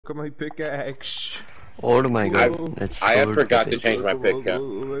Look at my pickaxe. Oh my god, that's I had so forgot to ridiculous. change my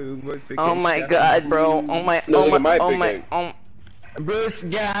pickaxe. Oh my god, bro. Oh my, No, oh look at my, my oh my, pickaxe. oh. Bruce,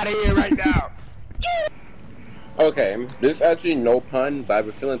 get out of here right now. Okay, this is actually no pun, but I have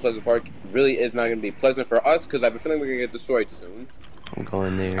a feeling Pleasant Park really is not going to be pleasant for us because I have a feeling we're going to get destroyed soon. I'm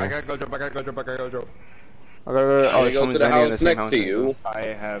going there. I gotta go jump, I gotta go jump, I gotta go jump. Okay, I'm going to go to the landing on house same next house to as you. well. I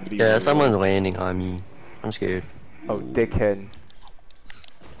have the Yeah, someone's landing on me. I'm scared. Oh, dickhead.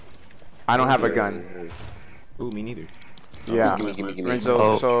 I don't have a gun. Ooh, me neither. Yeah. Gimme. Renzo,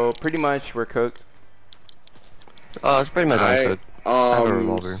 Oh. so pretty much we're cooked. Oh, it's pretty much uncooked. I have a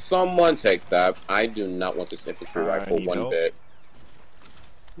revolver. Someone take that. I do not want this infantry rifle need one help. bit.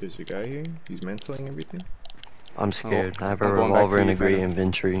 There's a guy here. He's mantling everything. I'm scared. I have a I'm going back revolver to and you, a great Phantom.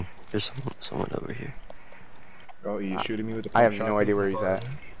 inventory. There's someone over here. Oh, he's shooting me with the I have pump no shotgun? idea where he's at.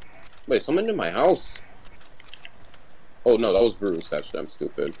 Wait, someone in my house? Oh no, that was Bruce. Actually, I'm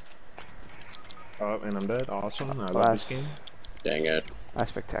stupid. Oh, and I'm dead. Awesome. I love this Last. game. Dang it. That's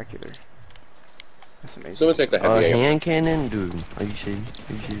spectacular. That's amazing. Someone take the heavy AR. Hand cannon? Dude, are you serious?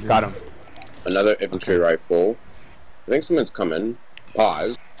 Got him. Another infantry rifle. I think someone's coming.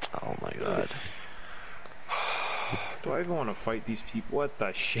 Pause. Oh my god. Do I even want to fight these people? What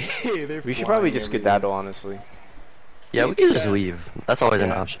the shit? We should probably just skedaddle, honestly. Yeah, we can just leave. That's always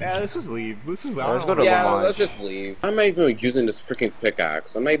an option. Yeah, let's just leave. Let's just Let's go to Yeah, Lamont. let's just leave. I'm not even using this freaking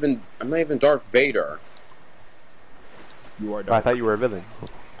pickaxe. I'm not even Darth Vader. You are Oh, I thought you were a villain.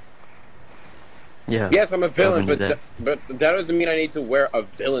 Yeah. Yes, I'm a villain, Welcome but to but that doesn't mean I need to wear a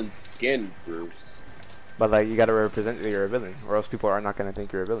villain skin, Bruce. But like, you gotta represent that you're a villain, or else people are not gonna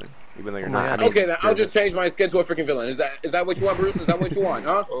think you're a villain, even though you're Oh my not. God. Okay, then I'll just change my skin to a freaking villain. Is that what you want, Bruce? Is that what you want,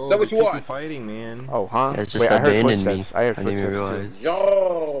 huh? Oh, Is that what you want? Fighting, man. Oh, huh? Yeah, it's just Wait, I heard abandoned me. footsteps. I heard I didn't even footsteps too.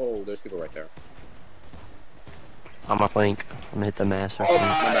 realize. Yo, there's people right there. I'm a flank. I'm gonna hit the master. Oh,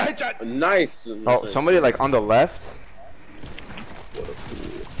 headshot! nice. Oh, somebody like on the left.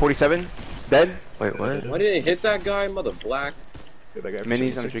 47, dead. Wait, what? Why didn't it hit that guy, mother black? That guy for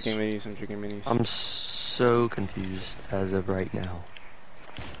Minis, 76. I'm drinking minis, I'm drinking minis. I'm so confused as of right now.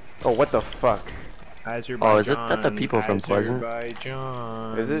 Oh, what the fuck? Oh, is it that the people from Pleasant?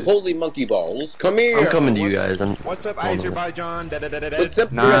 Azerbaijan. Is it? Holy monkey balls! Come here. I'm coming to you guys. What's up, Hold on. Azerbaijan? What's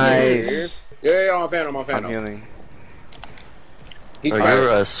up, Nice. brother? Yeah, I'm a fan. I'm healing. He's Oh, fired. you're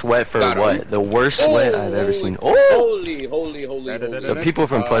a sweat for Got him. what? The worst sweat I've ever seen. Oh! Holy. The people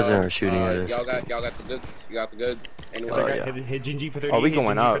from Pleasant are shooting at us. Y'all got the goods. You got the goods. Anyone? Oh, yeah. Hit Gingy for 30. Oh, we hit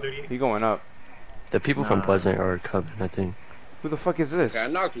going Gingy for up. 30. He going up. The people from Pleasant are coming, I think. Who the fuck is this? Okay, I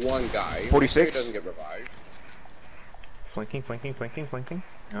knocked one guy. 46? He doesn't get revived. Flanking.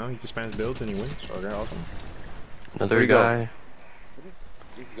 No, he just spams builds and he wins. Okay, awesome. Another Where'd he go? guy.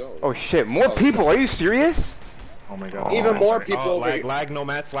 Where'd he go? Oh shit, more Oh, people, are you serious? Oh my god. Even more Sorry. people Oh, over here. lag no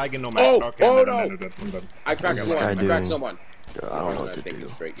mats, lagging no mats. Oh, Okay, oh, I'm no. done. I'm done. I cracked What's this someone. guy I cracked doing? someone. I don't know what to think do.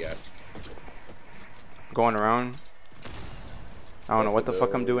 this straight yet. Going around. I don't know what the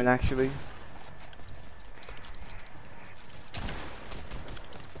fuck I'm doing actually.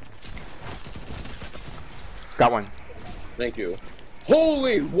 Got one. Thank you.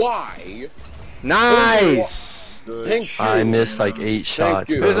 Holy why? Nice! Thank you. I missed like 8 shots.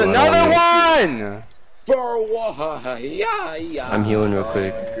 you. bro. There's I don't another know. one! For why? Yeah. I'm healing real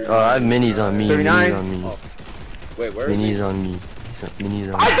quick. Oh, I have minis on me. 39. Minis on me. Wait, where is he? Minis on me.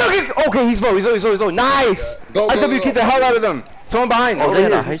 Minis on I me. took it! Okay, he's low. Nice! Go, I go, W go. kicked the hell out of them! Someone behind! Oh, over they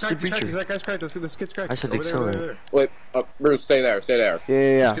had a here. high speed That breacher. guy's cracked. This kid's cracked. I said Over there, accelerate. over there. Wait, Bruce, stay there.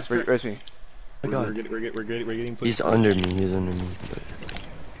 Yeah. Just get Rest me. Oh my god. We're getting He's under me.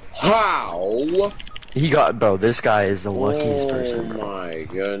 How? He got, bro, this guy is the luckiest person, Oh bro. my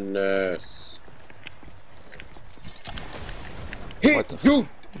goodness. Hey, you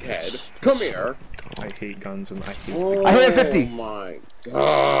head, come here. I hate guns and I hate. Oh I hit him 50. my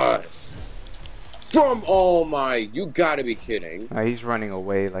god. You gotta be kidding. He's running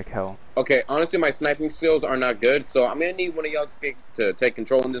away like hell. Okay, honestly, my sniping skills are not good, so I'm gonna need one of y'all to take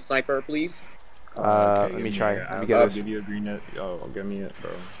control in this sniper, please. Let me try. Let me I'll get this. give you a green net. Oh, give me it,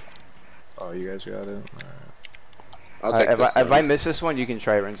 bro. Oh, you guys got it. Alright. I'll take this If I one. miss this one, you can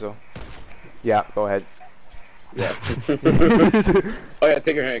try it, Renzo. Yeah, go ahead. Yeah. Oh yeah,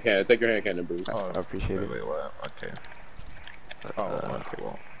 take your hand cannon, Bruce. Oh, I appreciate it. Wait, what? Okay. Oh, okay,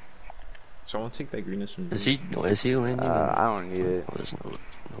 well. Someone take that greenness from me. Is he landing? I don't need it. Oh, there's no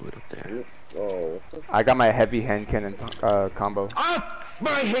wood up there. Oh. I got my heavy hand cannon combo. Ah,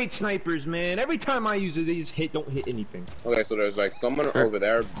 I hate snipers, man. Every time I use it, they just don't hit anything. Okay, so there's like someone over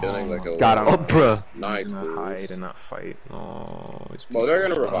there building like a. Got him. Oh, bruh. Nice. He's gonna hide and not fight. Oh, it's Well, they're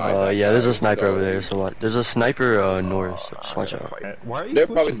gonna revive. that Yeah, there's guy, a sniper so- over there. So what? There's a sniper north. So just watch out. Why are you They're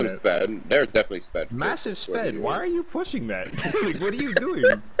pushing probably some that? sped. They're definitely sped. Massive I swear to sped. you. Why are you pushing that? Like, what are you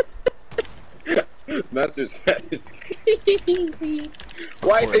doing? Massive sped is.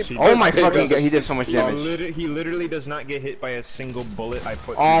 Why course, they? Oh my fucking god, he did so much He damage. he literally does not get hit by a single bullet I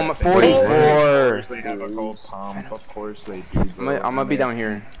put. Oh, through that thing. 44. Of course they have a gold pump. Of course they do. I'm gonna be down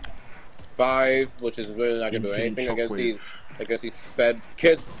here. 5, which is really not gonna do Infinite anything against shockwave. these sped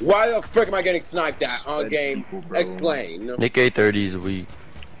kids. Why the frick am I getting sniped at on Sped game? people, bro. Explain. Nick A30 is weak.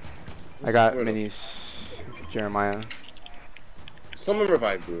 I got Sort of. minis. Jeremiah. Someone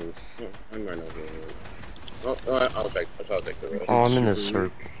revive Bruce. I'm right over here. Oh, I'll take the rest. Oh, I'm in this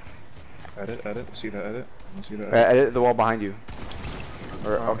circle. Edit. See that edit? You see that? Edit the wall behind you.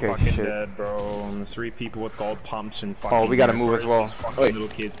 Or, I'm okay, fucking shit. dead, bro. And the 3 people with gold pumps and fucking. Oh, we gotta move as well. Fucking Wait. little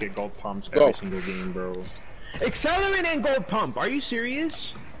kids get gold pumps Go. every single game, bro. Accelerate and gold pump. Are you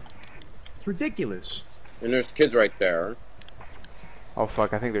serious? It's ridiculous. And there's kids right there. Oh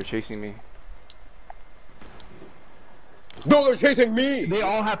fuck, I think they're chasing me. No, they're chasing me! They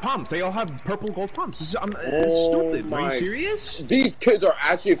all have pumps. They all have purple gold pumps. It's Oh stupid. Are my- you serious? These kids are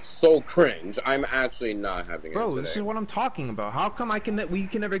actually so cringe. I'm actually not having it Bro, today. this is what I'm talking about. How come we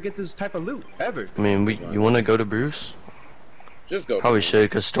can never get this type of loot ever? I mean, you want to go to Bruce? Just go. Probably should,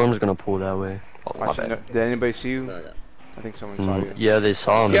 because Storm's gonna pull that way. Oh, my Watch it. bad. Did anybody see you? No, yeah. I think someone saw you. Yeah, they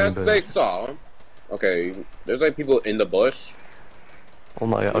saw me, Yes, but... they saw. Okay, there's like people in the bush. Oh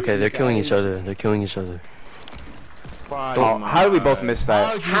my god, okay, they're killing each other. They're killing each other. Oh, how did we both miss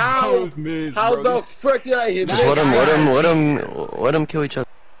that? How the frick did I hit Just that guy? let them kill each other.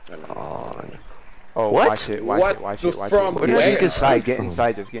 I don't know. Oh, Oh, What? watch it, What watch the it. from Where did where? you Get inside, get from?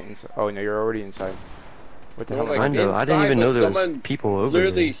 inside, just get inside. Oh no, you're already inside. What the No, hell? like, am I I know, I didn't inside, even but know there was someone people over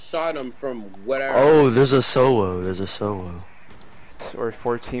Literally there. shot him from whatever. Oh, there's a solo, Or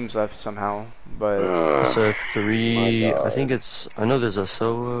 4 teams left somehow, but It's a 3, My God. I think it's, I know there's a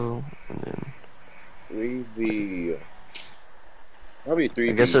solo, and then, 3v. Probably 3v.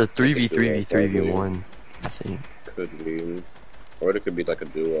 I guess a 3v3v 3v1, I think. Could be. Or it could be like a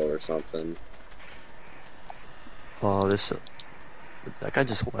duo or something. Oh, this, that guy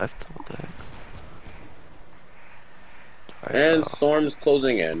just left, what the heck? Alright, And Storm's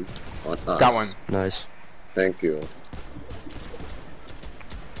closing in on us. got one. nice. Thank you.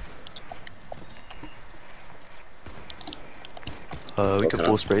 We can Okay.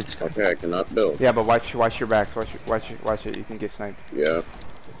 full spray this guy. Okay, I cannot build. Yeah, but watch your backs. Watch it. You can get sniped. Yeah.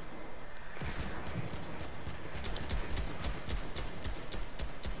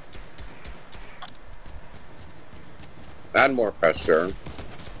 Add more pressure.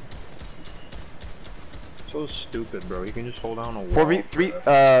 So stupid, bro. You can just hold down a wall.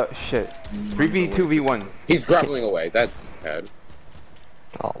 4v3. Shit. 3v2v1. He's grappling away. That's bad.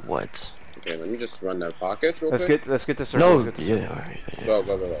 Oh, what? Okay, let me just run that pockets real Let's quick. get the circle. No, let's get the circle. yeah, alright, yeah.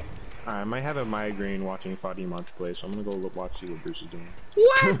 Go. I might have a migraine watching Fadimon's play, so I'm gonna go watch see what Bruce is doing.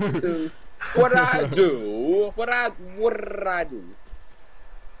 What? What I do? What did I do?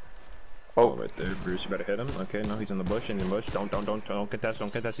 Oh, right there, Bruce. You better hit him. Okay, no, he's in the bush. In the bush. Don't contest.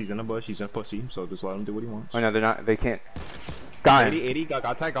 Don't contest. He's in the bush. He's a pussy. So just let him do what he wants. Oh no, they're not. They can't. Got him. 80,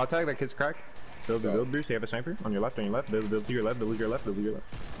 got tag. That kid's crack. Build, Bruce. You have a sniper on your left. Build to your left. Build to your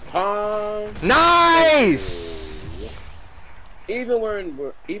left. Nice. Even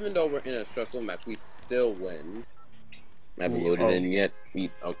though we're in a stressful match, we still win. I haven't loaded in yet.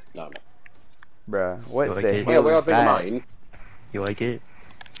 Oh no. Bruh, what You like the it? Wait, hell wait, is I'll think of that? mine. You like it?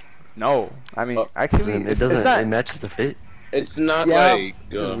 No, I mean, Oh, actually, It it's doesn't, not. it matches the fit. It's not Yeah, like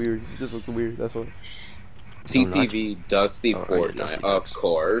this is weird. This looks weird. That's what. TTV Dusty Oh, yeah, Fortnite, Dusty of Dust.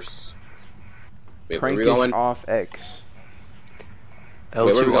 course. Wait, where are we going? Prankish off X. where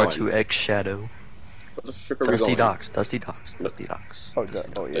we L2R2X Shadow. What the frick are we Dusty going? Docks. Dusty Docks. Oh,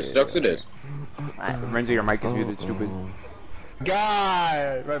 yeah. It's Ducks it is. Renzo, your mic is muted, stupid.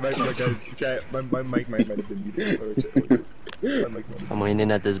 God, my mic might have been muted. I'm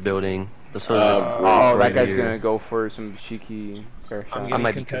waiting at this building. This was Oh, right that guy's here. gonna go for some cheeky air I'm shot.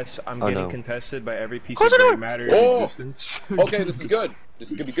 might getting, be I'm oh, getting no. contested by every piece Close of the door! gray matter Oh! in existence. Okay, this is good.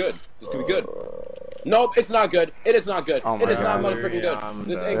 This is gonna be good. This is gonna be good. Nope, it's not good. It is not good. Oh It my is not God. motherfucking good. I'm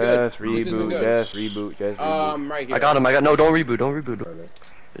This dead. ain't good. Just This isn't reboot, good. just reboot. Right here. I got him. No, don't reboot.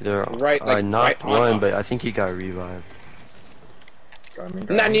 They're, Right, I like, knocked right on one, us. but I think he got revived.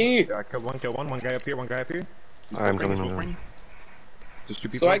 Nani? I killed one. One guy up here. Alright, I'm coming. Just 2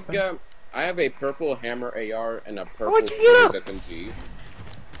 So people. I up there. I have a purple hammer AR and a purple why'd you get up? SMG.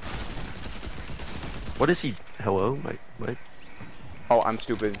 What is he? Hello? Like, what? Oh, I'm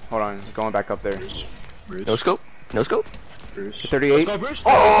stupid. Hold on, going back up there. Bruce. No scope? No scope? Bruce. 38. Let's go, Bruce.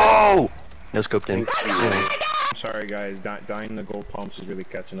 Oh! No scoped in. I'm sorry, guys. Dying the gold pumps is really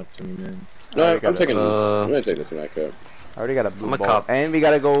catching up to me, man. No, got I'm taking. it. I'm gonna take this in that cup. I already got a blue I'm a ball. cop. And we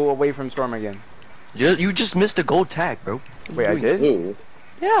gotta go away from Storm again. You just missed a gold tag, bro. Wait, I did? Ooh.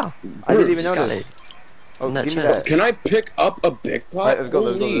 Yeah. I didn't even Just got notice. it. Oh, On that give me chest. that. Can I pick up a big pot? Alright, let's go,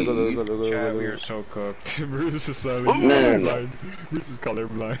 let's go, Holy. let's go. Chat, we are so cooked. Bruce is so No. Bruce is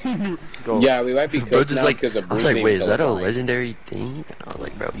colorblind. Go. Yeah, we might be Bro, cooked just now like, because of I Bruce was like, being wait, is that a colorblind. legendary thing? And I was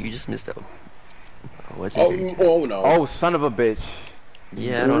like, bro, you just missed a Oh, legendary. oh no. Oh, son of a bitch.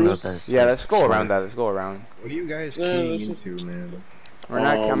 Yeah, I don't know if Bruce? that's. Yeah, let's go smart. around that. Let's go around. What are you guys No, keying this is- into, man? I'm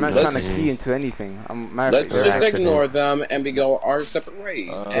not let's- trying to key into anything. Let's They're just accident. ignore them and we go our separate ways.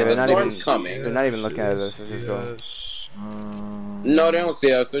 they're and the not storm's even- coming. They're not even looking at us. Let's just go. Yes. No, they don't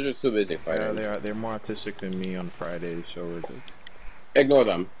see us. They're just too busy Yeah, fighting. they are. They're more autistic than me on Fridays, so we're good. Ignore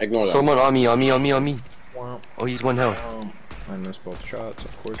them. Ignore them. Someone on me, on me, on me, on me. Wow. Oh, he's 1 health. I missed both shots.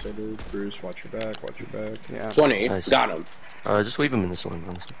 Of course I did. Bruce, watch your back. Watch your back. Yeah. 20. Nice. Got him. Just leave him in this one,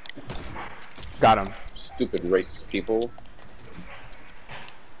 honestly. Got him. Stupid racist people.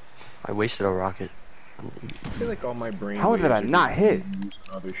 I wasted a rocket. I feel like all my brain. How did waves I are not just hit? used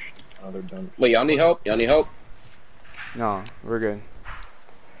on other done. Wait, y'all need help? Y'all need help? No, we're good.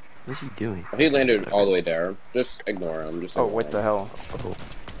 What's he doing? He landed all the way there. Just ignore him. Just Oh, ignore what him. the hell? Oh,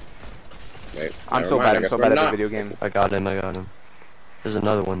 Wait, I'm never so mind, bad. I I'm guess so we're bad at not. the video game. I got him, I got him. There's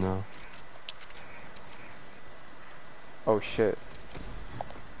another one though. Oh shit.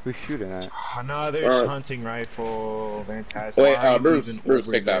 Who's shooting at? Another hunting rifle. Fantastic. Wait, Why are you Bruce, even Bruce,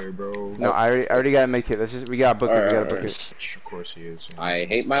 over take that. there, bro. No, I already gotta make it. Let's just, we gotta book it. We gotta book Alright, it. alright. Of course he is. I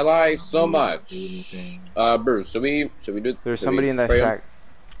hate my life so Do anything. much. Bruce, should we do? There's should somebody we in that spray him? shack.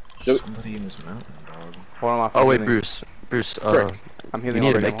 Should we, Somebody in this mountain, dog. Hold on, my Oh wait, healing. Bruce, Frick. I'm healing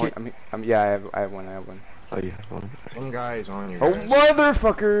You need a already. med kit? Yeah, I have one. Oh yeah, one. Some guy's on your. Oh guys.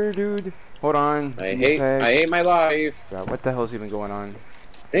 motherfucker, dude. Hold on. I hate my life. God, what the hell's even going on?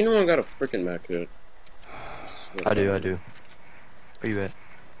 Anyone got a freaking mech kit? I do. Where you at?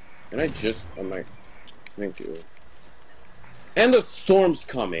 And I'm like, thank you. And the storm's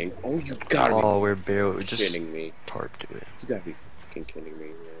coming. Oh, you gotta Oh, we're barely be just kidding me. tarp to it. You gotta be fucking kidding me,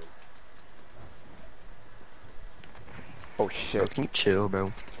 man. Oh Bro, shit. can you chill,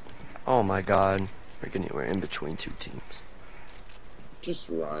 bro? Oh my god, we're in between two teams. Just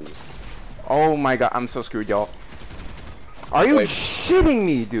run. Oh my god, I'm so screwed, y'all. Are you Wait. shitting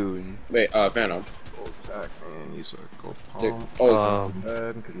me, dude? Wait, Phantom. Gold sack, man. He's a gold Dude, palm. oh, I'm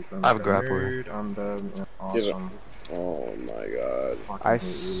dead, 'cause he's done I have like a grappler. nerd. I'm dead. Give it. Awesome. Oh my god.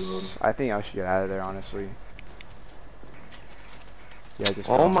 Fucking I think I should get out of there, honestly. Yeah, just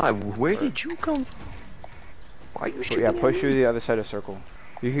Oh my, where did you come from? Why are you shooting yeah, at push me? through the other side of circle.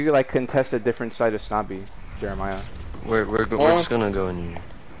 You could like contest a different side of Snobby, Jeremiah. We're Huh? just gonna go in here.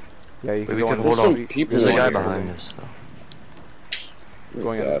 Yeah, you Wait, can we go can on hold the on. street. People There's a in guy here. behind us. So.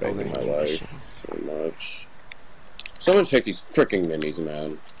 Going on God, the I hate my building. life so much. Someone take these freaking minis,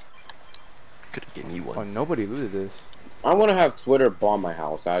 man. Could give me Oh, one. nobody looted this. I want to have Twitter bomb my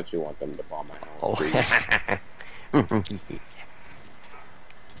house. I actually want them to bomb my house. Oh. please.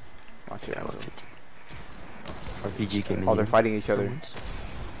 Watch it. Yeah, 150. RPG came in. Oh, they're here. fighting each other.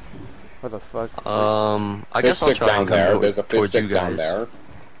 What the fuck? I guess I'll Fish stick try and come there. There's a fish towards you stick down guys. there.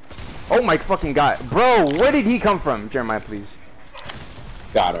 Oh my fucking god. Bro, where did he come from? Jeremiah, please.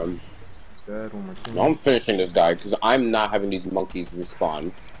 Got him. dead. One more team. No, I'm finishing this guy because I'm not having these monkeys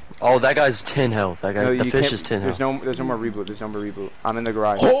respawn. Oh, that guy's 10 health. That guy, No, the you fish can't- is 10 health. There's no more reboot. There's no more reboot. I'm in the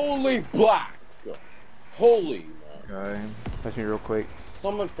garage. Holy black! Holy man. Guy. Touch me real quick.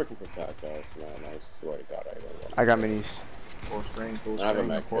 Someone freaking protect us, man. I swear to God, I don't want. I got minis. Full spring, full I have a spring.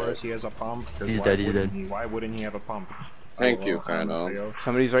 mech Of course, kit. he has a pump. 'cause He's why dead, he's wouldn't dead. he- Why wouldn't he have a pump? Thank you, I'm Fano. Theo.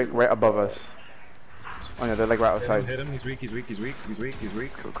 Somebody's right above us. Oh no, they're like right outside. Hit him, he's weak, he's weak, he's weak, he's weak, he's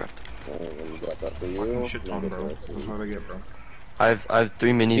weak. Cool craft. Got that for Fucking you. shit ton, bro. That's what I get, bro. I have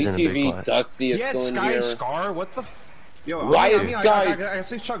 3 minis and a big TTV pot. Dusty is Yeah, still in Sky here. Scar, what the Yo, Why is I guys- got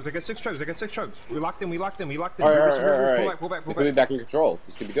 6 chugs, I got 6 chugs, I got 6 chugs. We locked in. Alright, Reverse, alright. Pull back, We could be back in control.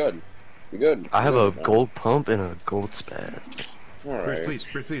 This could be good. Be good. I have a gold pump and a gold spat. Alright. Please,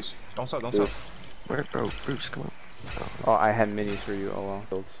 please. Don't stop, don't Bruce. stop. Where, bro? Bruce, come on. Oh, I had minis for you. Oh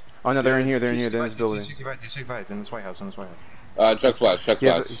well. Oh no, they're in here. They're in here. They're in this building. 65, in this White House, Chuck splash, Chuck He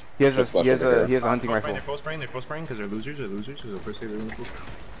has splash. he has Chuck a splash he has over a here. he has a hunting rifle. They're full spraying, because they're losers, because the first day they're in the pool.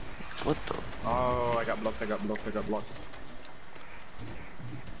 What the? Oh, I got blocked.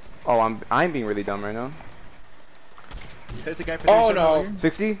 Oh, I'm being really dumb right now. Hit the guy for Oh 37 no! over here.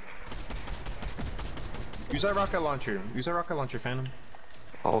 60? Use that rocket launcher. Use that rocket launcher, Phantom.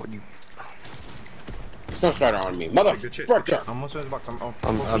 Oh, you. It's not starting on me, Good shit, good shit. motherfucker! I'm almost in his box. I'm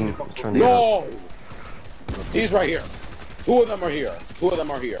trying to get up. No! He's right here. Two of them are here. Two of them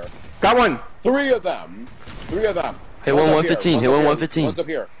are here. Got one! Three of them. Three of them. Hit One's one up here, 115. one's Hit up one here, 115. One's up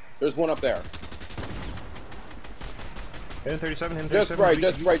here. There's one up there. Hit him 37, hit him 37. Just spray,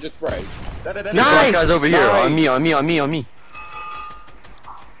 just spray, just spray. This Nice! last guy's over here. Nice. On me, on me, on me, on me.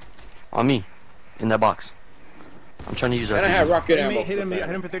 On me. In that box. I'm trying to use And I have RPG. rocket Hit ammo. him, for hit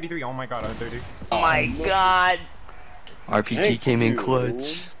him them. for 33. Oh my god, I'm 30. Oh my god! RPG Thank came in you.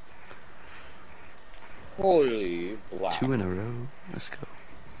 clutch. Holy black. 2 in a row. Let's go.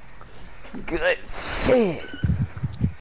 Good shit!